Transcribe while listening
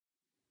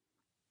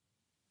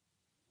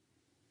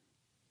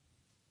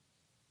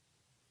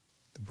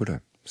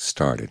Buddha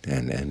started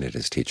and ended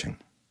his teaching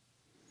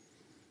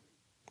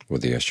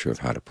with the issue of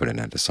how to put an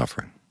end to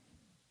suffering.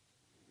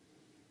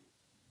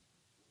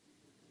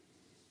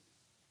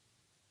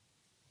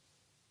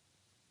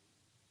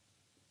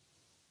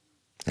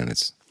 And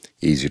it's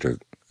easy to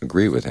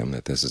agree with him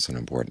that this is an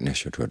important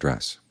issue to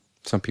address.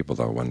 Some people,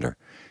 though, wonder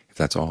if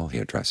that's all he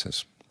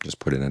addresses. Just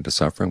put an end to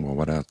suffering? Well,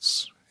 what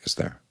else is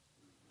there?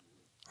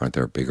 Aren't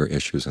there bigger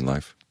issues in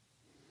life?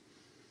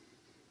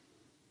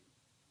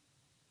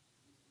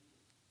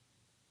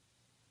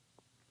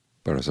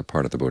 But it was a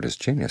part of the Buddha's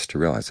genius to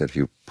realize that if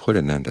you put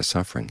an end to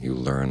suffering, you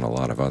learn a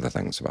lot of other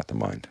things about the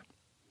mind.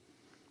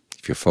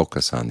 If you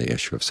focus on the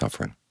issue of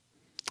suffering,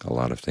 a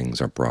lot of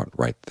things are brought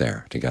right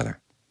there together.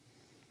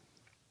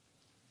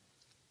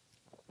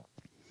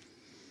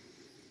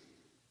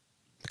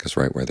 Because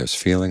right where there's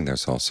feeling,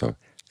 there's also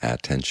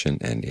attention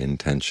and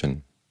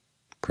intention,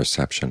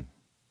 perception.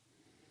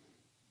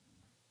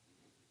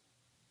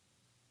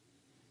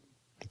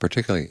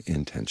 Particularly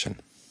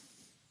intention.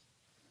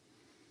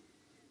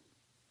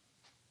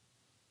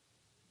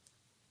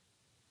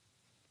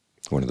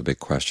 One of the big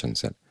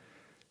questions that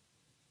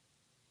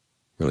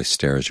really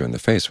stares you in the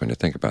face when you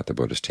think about the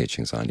Buddha's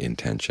teachings on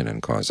intention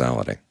and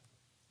causality,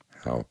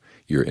 how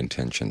your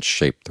intentions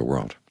shape the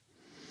world,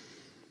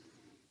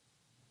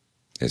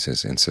 is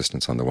his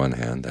insistence on the one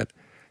hand that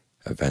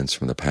events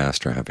from the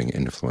past are having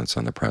influence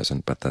on the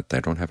present, but that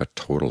they don't have a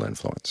total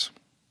influence.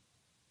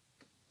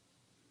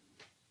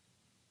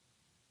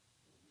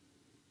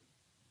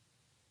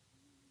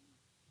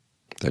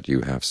 That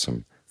you have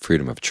some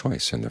freedom of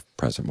choice in the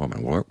present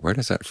moment. Where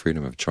does that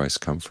freedom of choice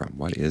come from?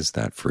 What is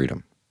that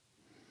freedom?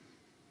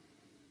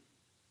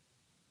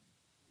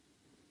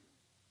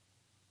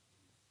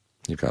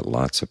 You've got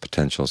lots of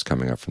potentials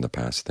coming up from the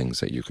past,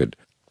 things that you could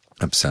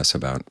obsess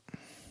about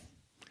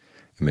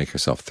and make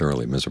yourself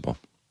thoroughly miserable.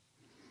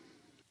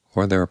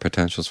 Or there are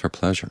potentials for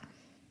pleasure.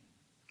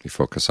 If you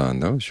focus on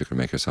those, you can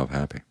make yourself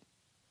happy.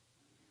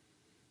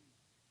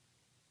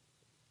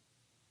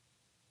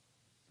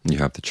 You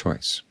have the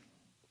choice.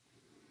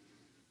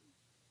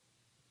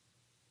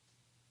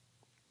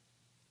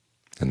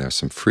 And there's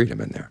some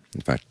freedom in there. In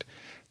fact,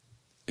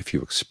 if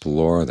you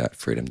explore that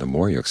freedom, the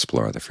more you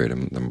explore the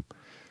freedom,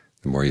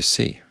 the more you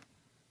see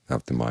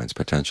of the mind's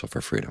potential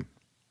for freedom.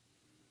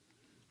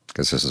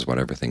 Because this is what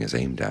everything is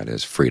aimed at,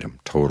 is freedom,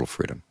 total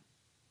freedom.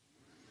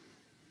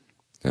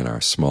 And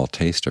our small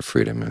taste of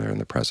freedom in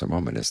the present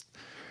moment is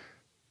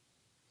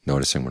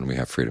noticing when we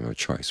have freedom of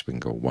choice. We can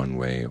go one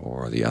way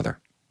or the other.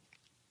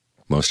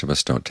 Most of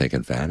us don't take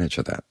advantage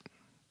of that.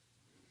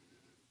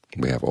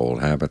 We have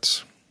old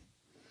habits,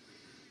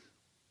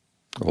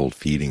 old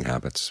feeding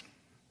habits,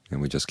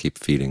 and we just keep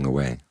feeding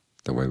away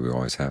the way we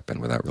always have been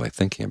without really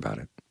thinking about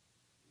it.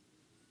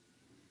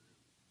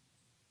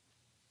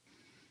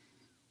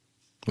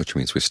 Which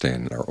means we stay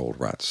in our old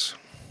ruts.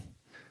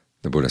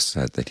 The Buddha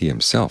said that he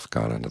himself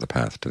got onto the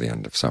path to the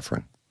end of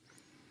suffering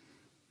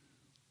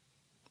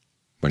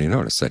when he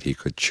noticed that he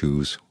could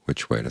choose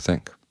which way to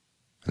think.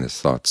 And his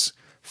thoughts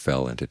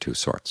fell into two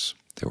sorts.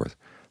 There were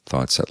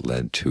thoughts that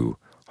led to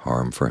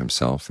harm for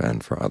himself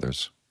and for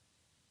others,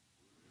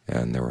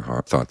 and there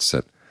were thoughts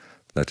that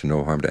led to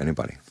no harm to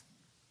anybody.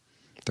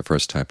 The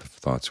first type of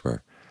thoughts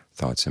were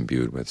thoughts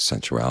imbued with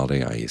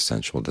sensuality, i.e.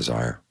 sensual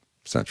desire,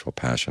 sensual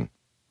passion,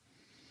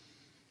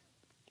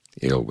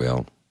 ill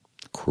will,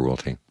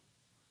 cruelty.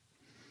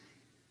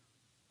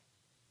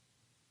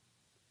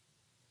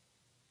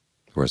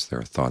 Whereas there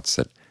are thoughts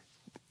that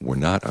were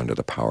not under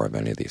the power of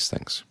any of these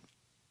things.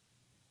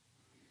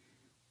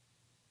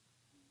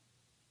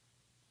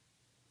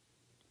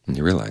 And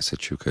you realize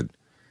that you could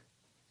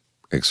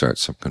exert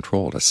some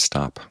control to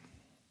stop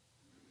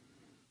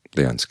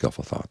the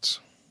unskillful thoughts.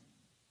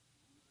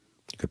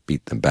 You could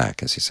beat them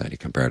back, as he said. He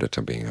compared it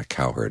to being a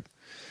cowherd.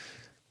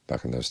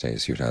 Back in those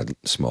days, you'd had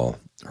small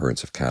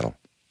herds of cattle,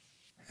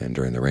 and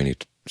during the rainy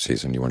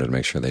season you wanted to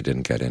make sure they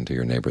didn't get into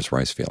your neighbor's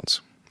rice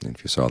fields. And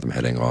if you saw them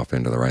heading off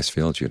into the rice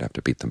fields, you'd have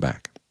to beat them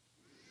back.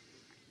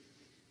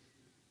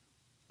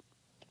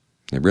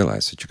 You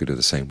realized that you could do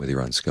the same with your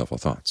unskillful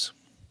thoughts.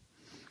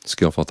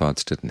 Skillful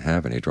thoughts didn't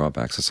have any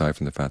drawbacks aside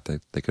from the fact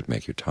that they could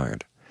make you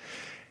tired.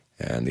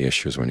 And the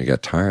issue is when you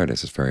get tired,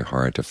 it's very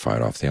hard to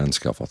fight off the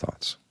unskillful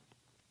thoughts.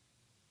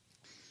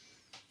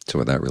 So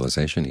with that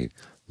realization, he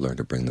learned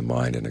to bring the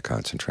mind into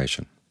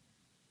concentration.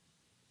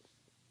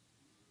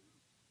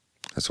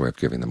 That's a way of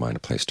giving the mind a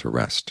place to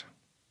rest,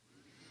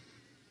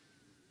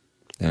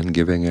 and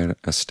giving it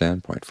a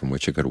standpoint from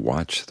which you could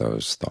watch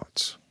those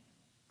thoughts.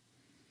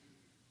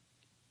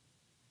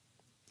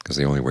 Because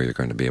the only way you're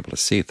going to be able to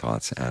see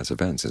thoughts as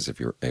events is if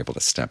you're able to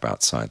step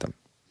outside them,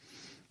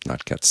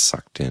 not get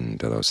sucked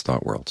into those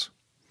thought worlds.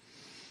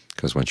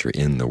 Because once you're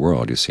in the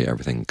world, you see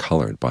everything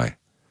colored by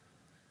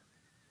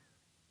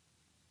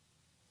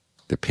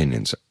the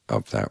opinions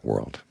of that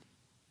world,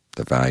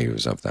 the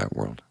values of that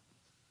world.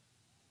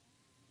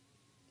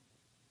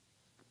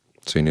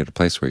 So you need a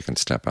place where you can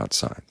step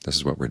outside. This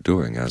is what we're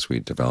doing as we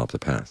develop the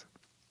path.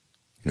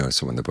 You notice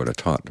that when the Buddha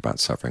taught about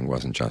suffering, it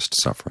wasn't just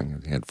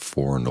suffering. He had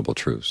four noble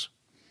truths.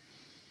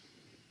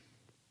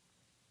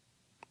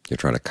 You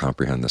try to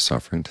comprehend the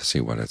suffering to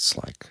see what it's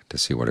like, to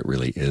see what it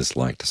really is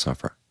like to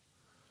suffer,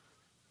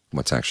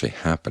 what's actually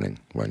happening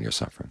when you're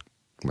suffering,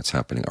 what's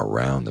happening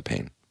around the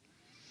pain.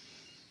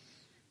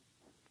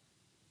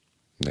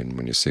 Then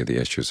when you see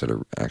the issues that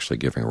are actually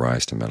giving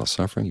rise to mental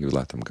suffering, you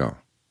let them go.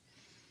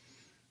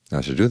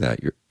 Now, to do that,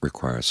 it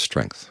requires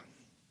strength.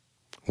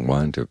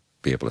 One, to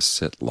be able to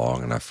sit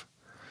long enough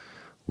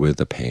with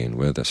the pain,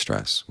 with the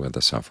stress, with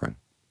the suffering,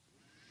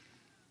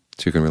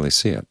 so you can really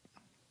see it.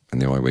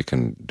 And the only way we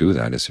can do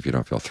that is if you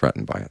don't feel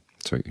threatened by it.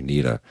 So you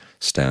need a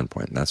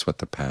standpoint, and that's what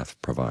the path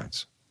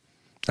provides.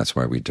 That's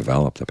why we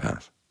develop the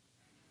path.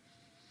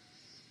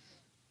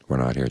 We're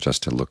not here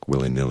just to look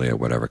willy-nilly at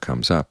whatever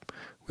comes up.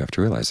 We have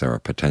to realize there are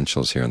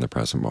potentials here in the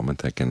present moment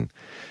that can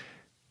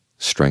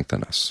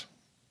strengthen us,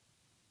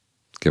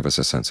 give us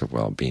a sense of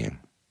well-being.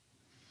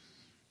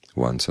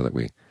 One, so that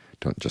we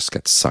don't just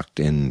get sucked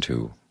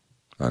into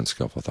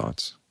unskillful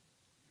thoughts.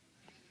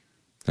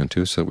 And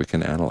two, so that we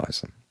can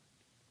analyze them,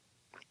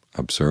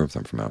 observe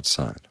them from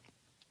outside.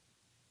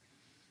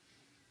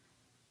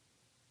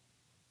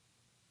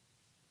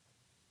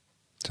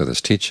 So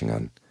this teaching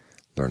on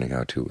learning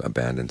how to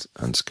abandon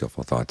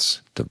unskillful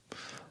thoughts, to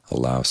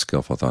allow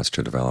skillful thoughts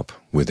to develop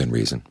within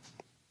reason,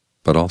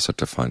 but also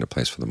to find a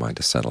place for the mind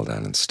to settle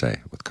down and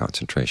stay with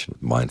concentration,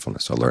 with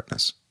mindfulness,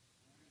 alertness.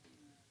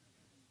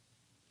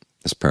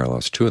 This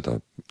parallels two of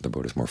the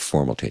Buddha's more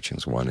formal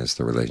teachings. One is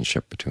the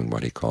relationship between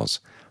what he calls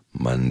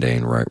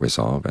mundane right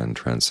resolve and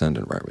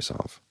transcendent right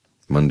resolve.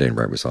 Mundane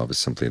right resolve is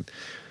simply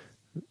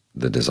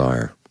the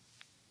desire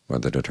or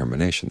the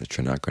determination that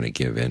you're not going to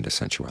give in to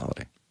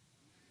sensuality.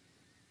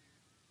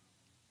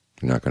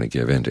 You're not going to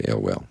give in to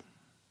ill will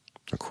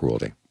or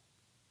cruelty,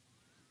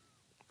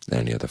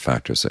 any of the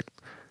factors that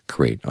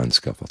create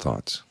unskillful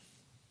thoughts.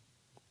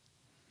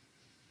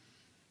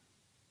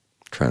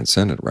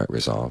 Transcendent right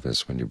resolve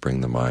is when you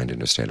bring the mind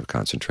into a state of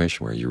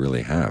concentration where you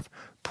really have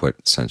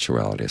put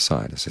sensuality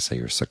aside. As I say,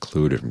 you're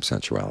secluded from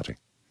sensuality.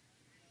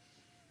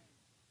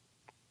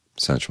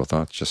 Sensual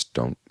thoughts just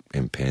don't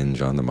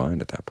impinge on the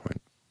mind at that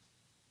point.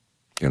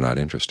 You're not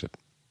interested.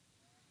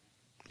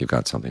 You've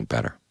got something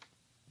better.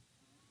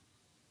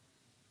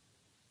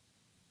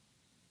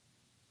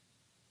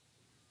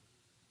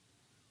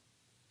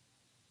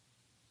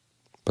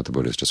 But the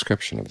Buddha's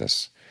description of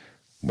this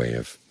way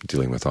of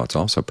dealing with thoughts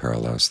also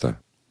parallels the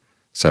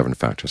 7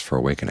 factors for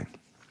awakening.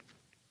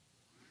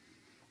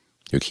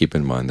 You keep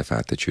in mind the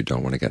fact that you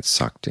don't want to get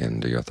sucked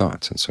into your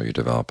thoughts, and so you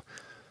develop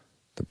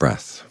the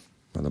breath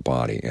or the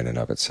body in and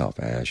of itself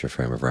as your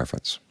frame of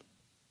reference.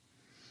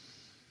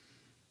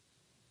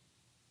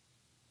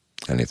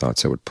 Any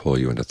thoughts that would pull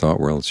you into thought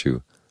worlds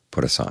you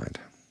put aside.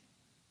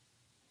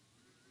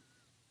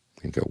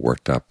 You get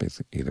worked up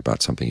either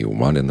about something you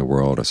want in the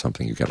world or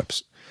something you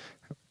get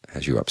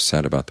has you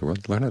upset about the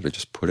world. Learn how to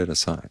just put it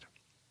aside.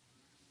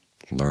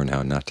 Learn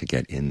how not to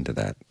get into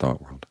that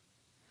thought world.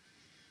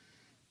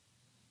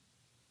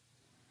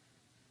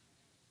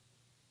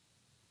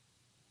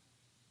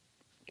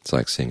 It's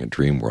like seeing a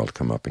dream world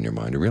come up in your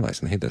mind and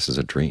realizing, hey, this is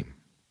a dream.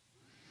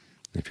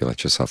 If you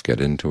let yourself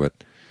get into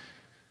it,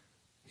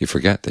 you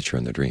forget that you're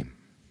in the dream.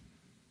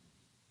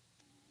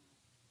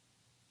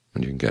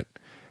 And you can get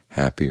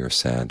happy or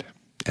sad,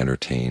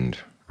 entertained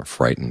or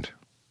frightened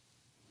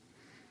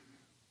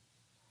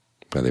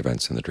by the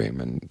events in the dream.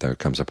 And there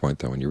comes a point,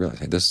 though, when you realize,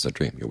 hey, this is a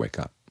dream. You wake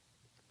up.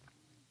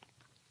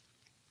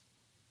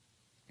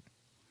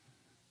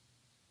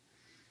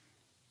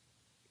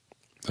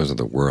 Those are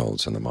the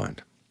worlds in the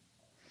mind.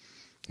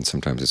 And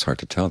sometimes it's hard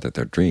to tell that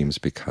they're dreams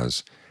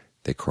because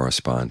they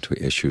correspond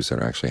to issues that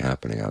are actually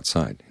happening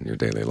outside in your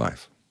daily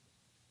life.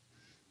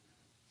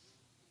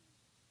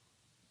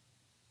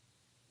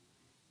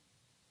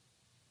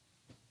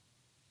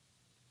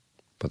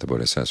 But the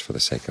Buddha says for the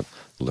sake of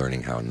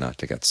learning how not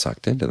to get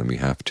sucked into them, we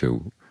have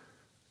to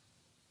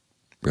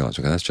realize,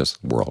 okay, that's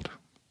just world,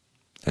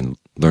 and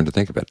learn to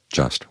think of it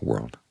just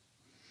world.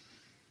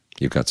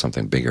 You've got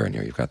something bigger in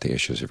here. You've got the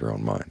issues of your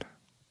own mind.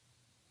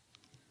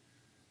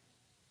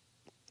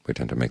 We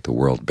tend to make the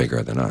world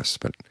bigger than us,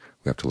 but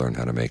we have to learn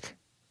how to make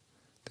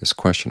this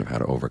question of how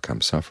to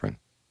overcome suffering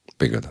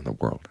bigger than the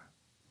world.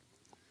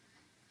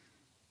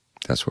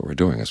 That's what we're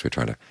doing as we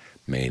try to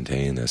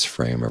maintain this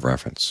frame of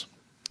reference,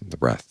 the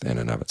breath in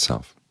and of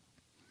itself.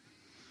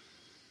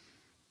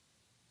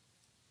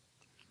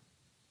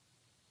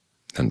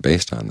 And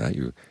based on that,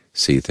 you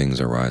see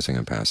things arising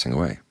and passing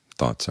away,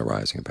 thoughts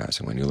arising and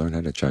passing away, and you learn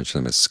how to judge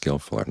them as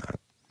skillful or not.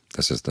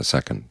 This is the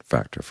second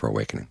factor for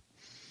awakening.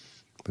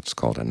 It's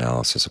called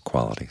analysis of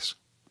qualities.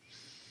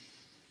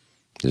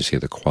 You see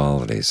the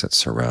qualities that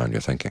surround your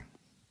thinking.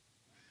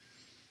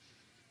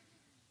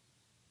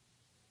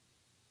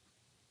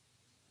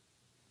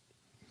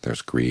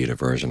 There's greed,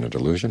 aversion, or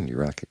delusion. You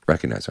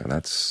recognize that.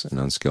 That's an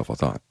unskillful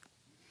thought.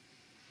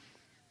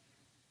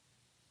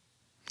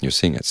 You're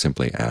seeing it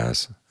simply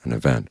as an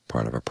event,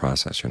 part of a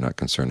process. You're not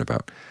concerned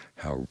about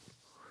how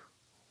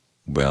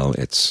well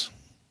it's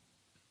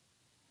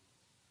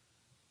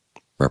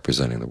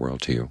representing the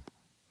world to you,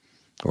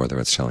 or whether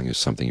it's telling you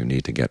something you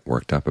need to get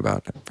worked up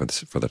about for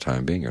the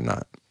time being or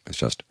not. It's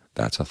just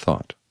That's a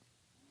thought.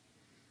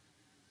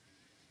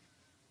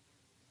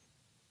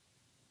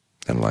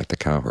 And like the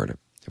cowherd,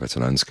 if it's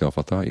an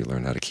unskillful thought, you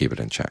learn how to keep it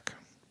in check.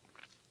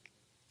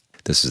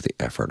 This is the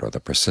effort or the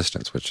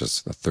persistence, which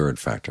is the third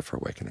factor for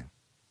awakening.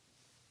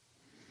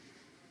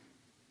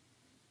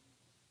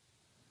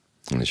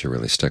 And as you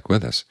really stick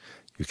with this,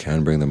 you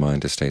can bring the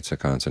mind to states of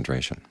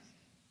concentration.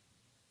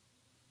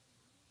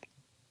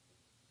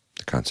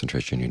 The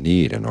concentration you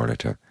need in order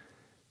to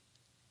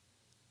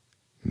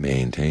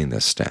maintain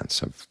this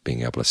stance of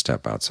being able to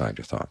step outside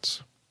your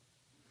thoughts.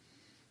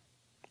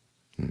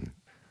 The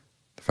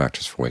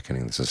factors for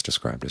awakening, this is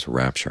described as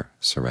rapture,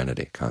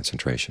 serenity,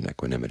 concentration,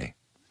 equanimity.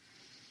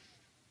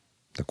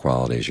 The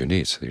qualities you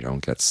need so that you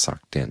don't get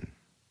sucked in,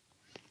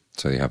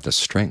 so you have the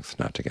strength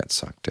not to get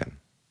sucked in,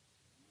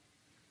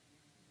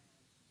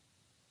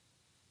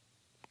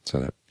 so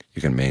that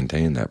you can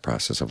maintain that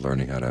process of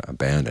learning how to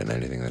abandon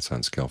anything that's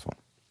unskillful.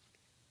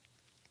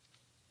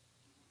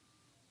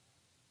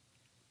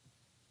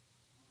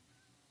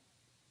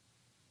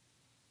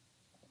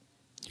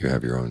 You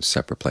have your own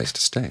separate place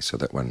to stay, so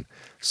that when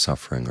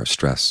suffering or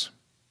stress,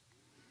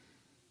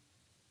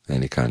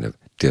 any kind of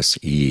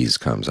dis-ease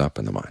comes up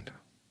in the mind,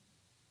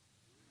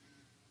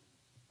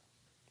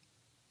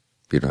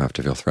 you don't have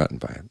to feel threatened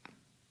by it.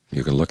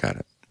 You can look at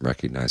it,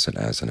 recognize it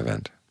as an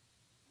event.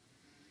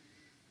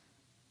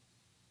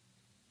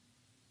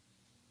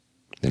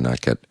 Do not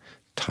get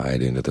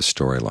tied into the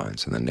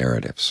storylines and the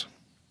narratives.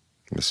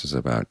 This is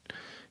about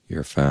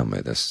your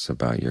family. This is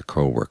about your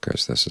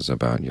co-workers. This is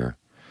about your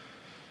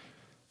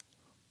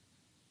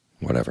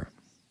whatever.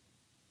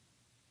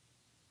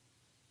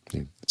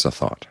 It's a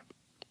thought.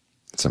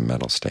 It's a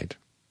mental state.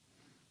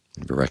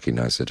 If you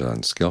recognize it as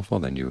unskillful,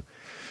 then you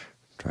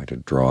try to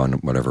draw on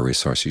whatever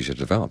resource you should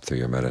develop through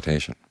your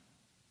meditation,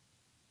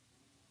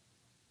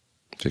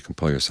 so you can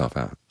pull yourself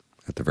out,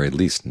 at the very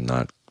least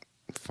not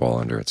fall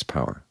under its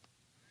power.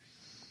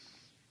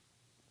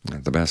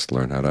 At the best,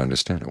 learn how to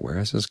understand it. Where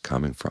is this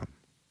coming from?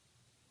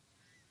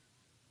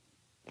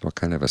 What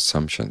kind of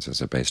assumptions is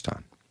it based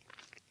on?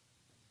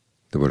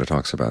 The Buddha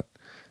talks about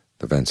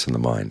the events in the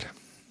mind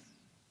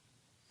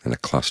in a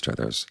cluster.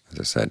 There's, as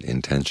I said,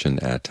 intention,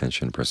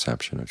 attention,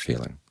 perception, and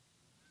feeling.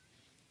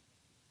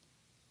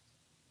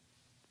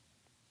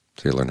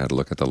 So you learn how to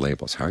look at the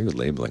labels. How are you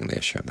labeling the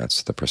issue?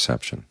 That's the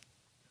perception.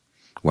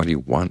 What do you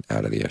want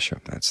out of the issue?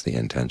 That's the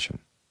intention.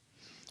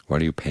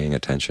 What are you paying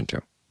attention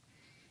to?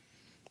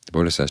 The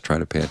Buddha says try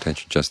to pay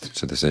attention just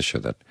to this issue,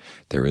 that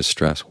there is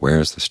stress. Where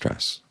is the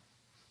stress?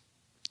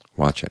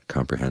 Watch it,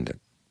 comprehend it.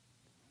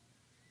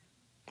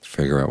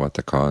 Figure out what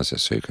the cause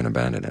is so you can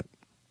abandon it.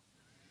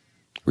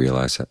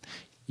 Realize that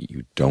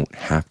you don't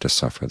have to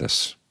suffer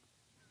this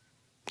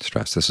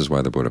stress. This is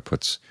why the Buddha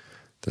puts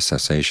the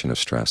cessation of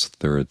stress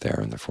third there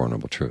in the Four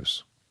Noble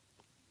Truths.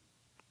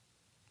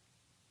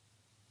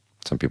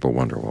 Some people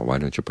wonder, well, why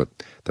don't you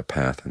put the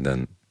path and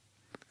then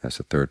as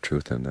the third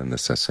truth and then the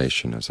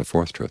cessation as the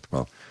fourth truth?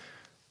 Well,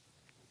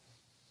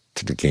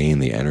 to gain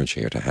the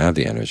energy or to have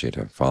the energy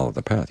to follow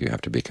the path, you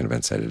have to be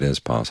convinced that it is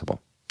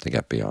possible to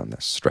get beyond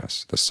this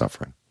stress, this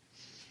suffering.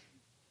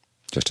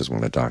 Just as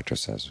when the doctor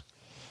says,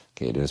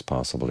 okay, it is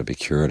possible to be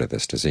cured of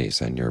this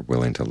disease, and you're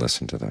willing to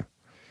listen to the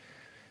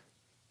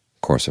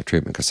course of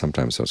treatment, because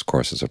sometimes those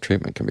courses of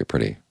treatment can be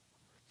pretty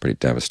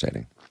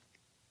devastating.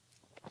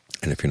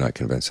 And if you're not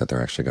convinced that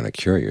they're actually going to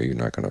cure you, you're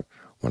not going to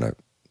want to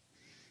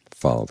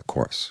follow the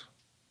course.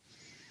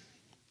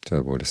 So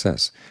the Buddha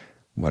says,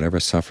 whatever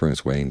suffering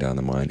is weighing down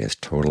the mind is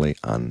totally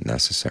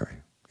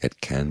unnecessary.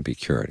 It can be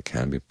cured. It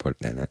can be put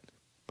in it.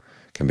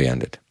 It can be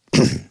ended.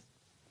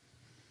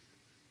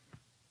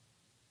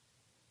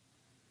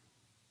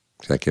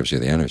 So that gives you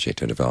the energy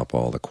to develop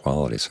all the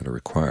qualities that are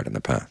required in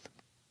the path.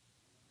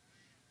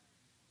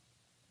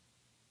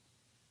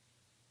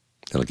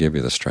 It'll give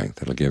you the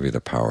strength. It'll give you the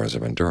powers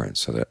of endurance,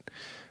 so that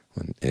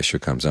when an issue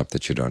comes up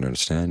that you don't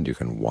understand, you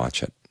can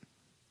watch it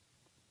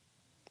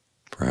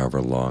for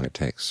however long it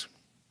takes.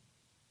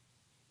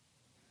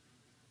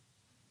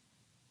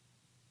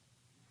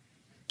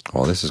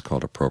 All this is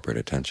called appropriate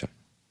attention.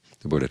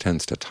 The Buddha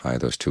tends to tie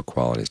those two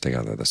qualities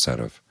together, the set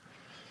of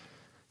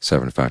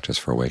 7 factors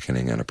for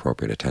awakening and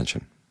appropriate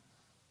attention.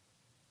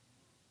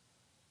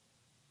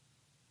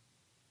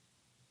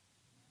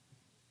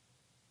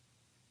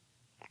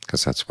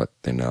 Because that's what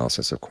the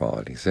analysis of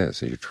qualities is.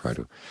 So you try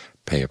to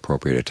pay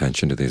appropriate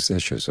attention to these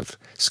issues of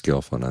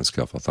skillful and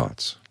unskillful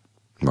thoughts,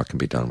 and what can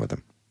be done with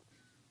them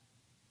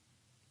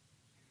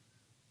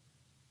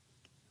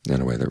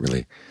in a way that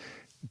really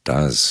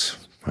does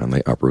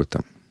finally uproot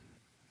them.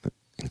 It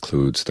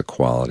includes the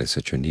qualities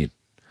that you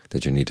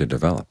need to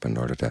develop in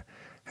order to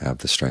have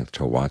the strength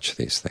to watch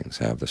these things,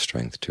 have the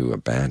strength to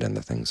abandon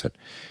the things that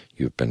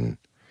you've been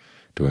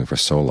doing for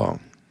so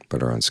long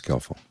but are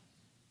unskillful.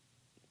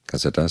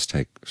 Because it does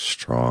take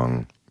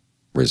strong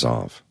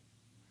resolve.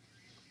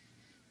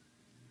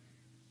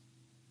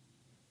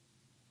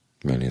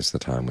 Many is the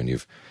time when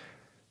you've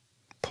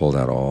pulled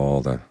out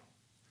all the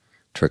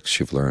tricks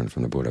you've learned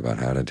from the Buddha about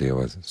how to deal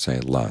with, say,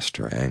 lust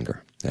or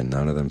anger, and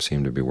none of them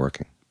seem to be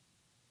working.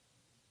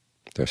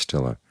 There's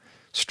still a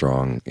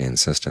strong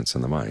insistence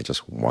in the mind. It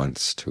just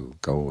wants to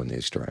go in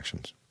these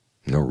directions.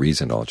 No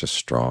reason at all, just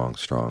strong,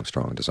 strong,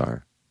 strong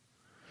desire.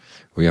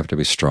 We have to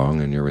be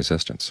strong in your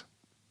resistance.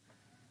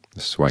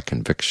 This is why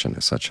conviction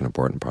is such an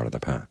important part of the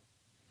path.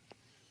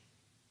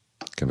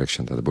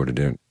 Conviction that the Buddha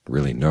didn't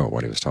really know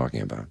what he was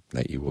talking about,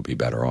 that you will be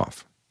better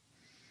off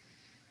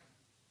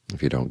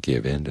if you don't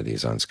give in to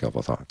these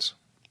unskillful thoughts.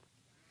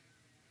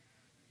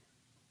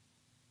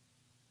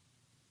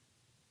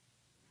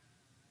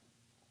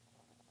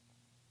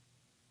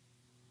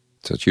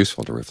 So it's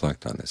useful to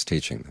reflect on this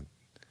teaching that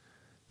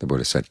the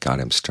Buddha said got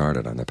him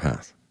started on the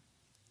path,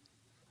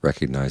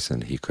 recognizing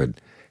that he could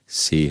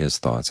see his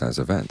thoughts as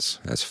events,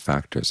 as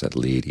factors that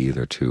lead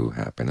either to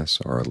happiness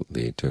or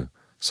lead to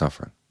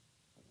suffering.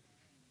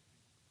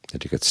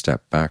 That he could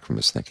step back from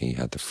his thinking. He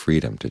had the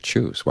freedom to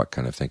choose what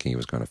kind of thinking he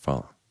was going to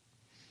follow.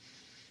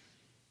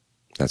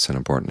 That's an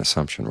important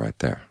assumption right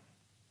there.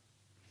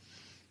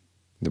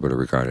 The Buddha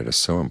regarded it as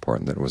so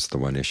important that it was the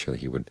one issue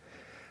that he would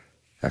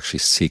actually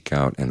seek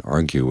out and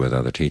argue with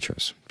other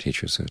teachers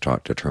who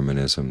taught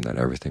determinism, that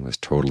everything was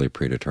totally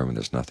predetermined,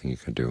 there's nothing you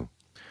could do,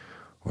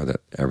 or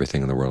that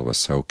everything in the world was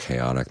so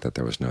chaotic that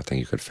there was nothing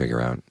you could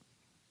figure out.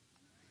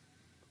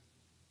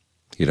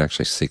 He'd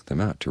actually seek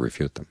them out to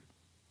refute them,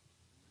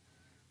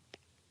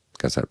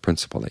 because that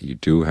principle that you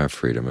do have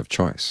freedom of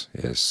choice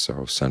is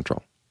so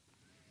central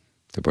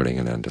to putting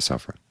an end to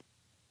suffering.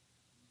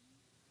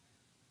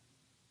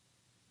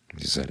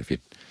 He said if you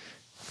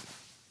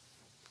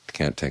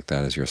can't take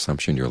that as your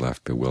assumption, you're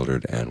left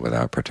bewildered and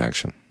without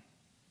protection.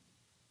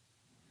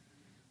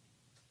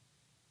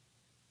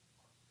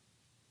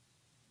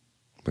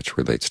 Which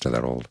relates to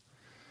that old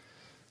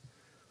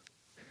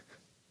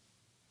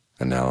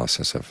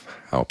analysis of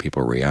how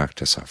people react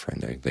to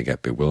suffering. They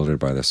get bewildered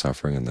by the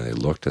suffering and they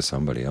look to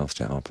somebody else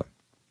to help them.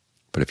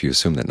 But if you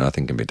assume that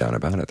nothing can be done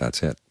about it,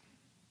 that's it.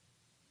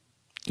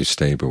 You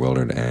stay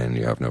bewildered and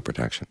you have no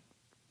protection.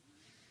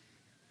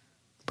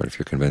 But if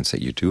you're convinced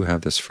that you do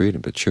have this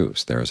freedom to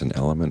choose, there is an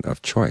element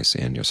of choice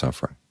in your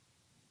suffering,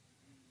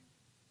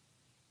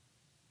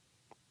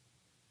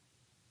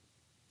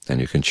 then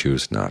you can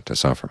choose not to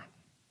suffer.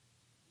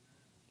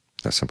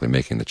 Now, simply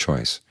making the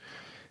choice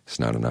is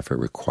not enough. It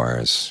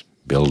requires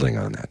building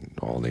on that and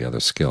all the other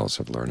skills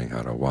of learning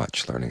how to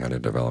watch, learning how to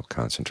develop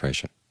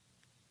concentration.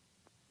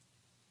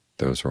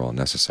 Those are all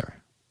necessary.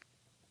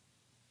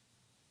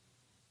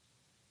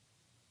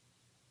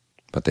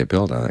 But they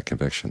build on that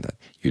conviction that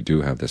you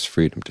do have this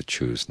freedom to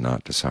choose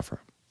not to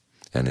suffer.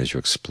 And as you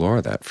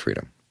explore that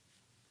freedom,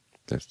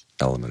 this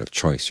element of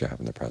choice you have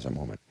in the present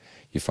moment,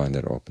 you find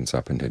that it opens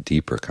up into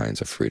deeper kinds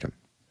of freedom.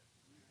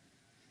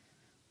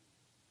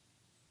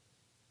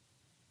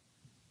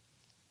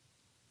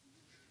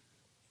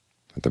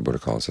 What the Buddha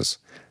calls this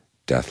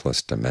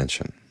deathless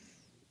dimension.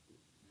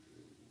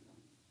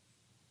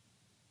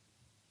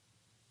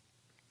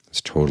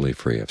 It's totally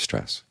free of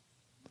stress,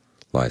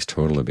 lies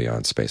totally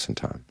beyond space and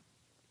time.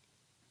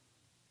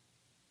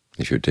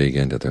 If you dig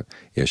into the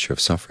issue of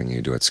suffering and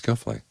you do it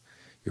skillfully,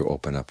 you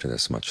open up to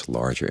this much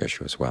larger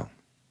issue as well.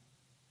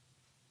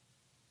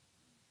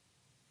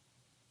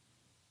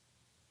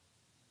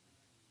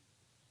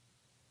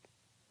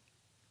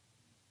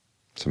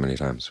 So many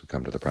times we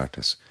come to the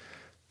practice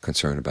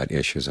concerned about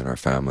issues in our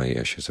family,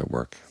 issues at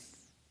work,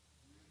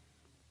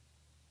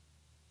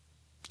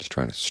 just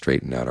trying to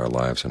straighten out our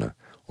lives on an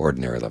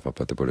ordinary level.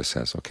 But the Buddha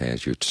says, okay,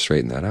 as you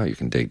straighten that out, you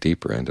can dig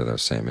deeper into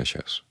those same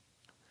issues.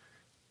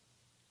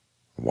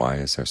 Why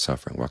is there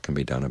suffering? What can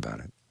be done about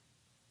it?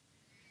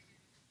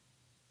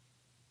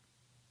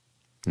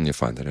 And you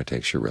find that it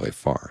takes you really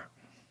far.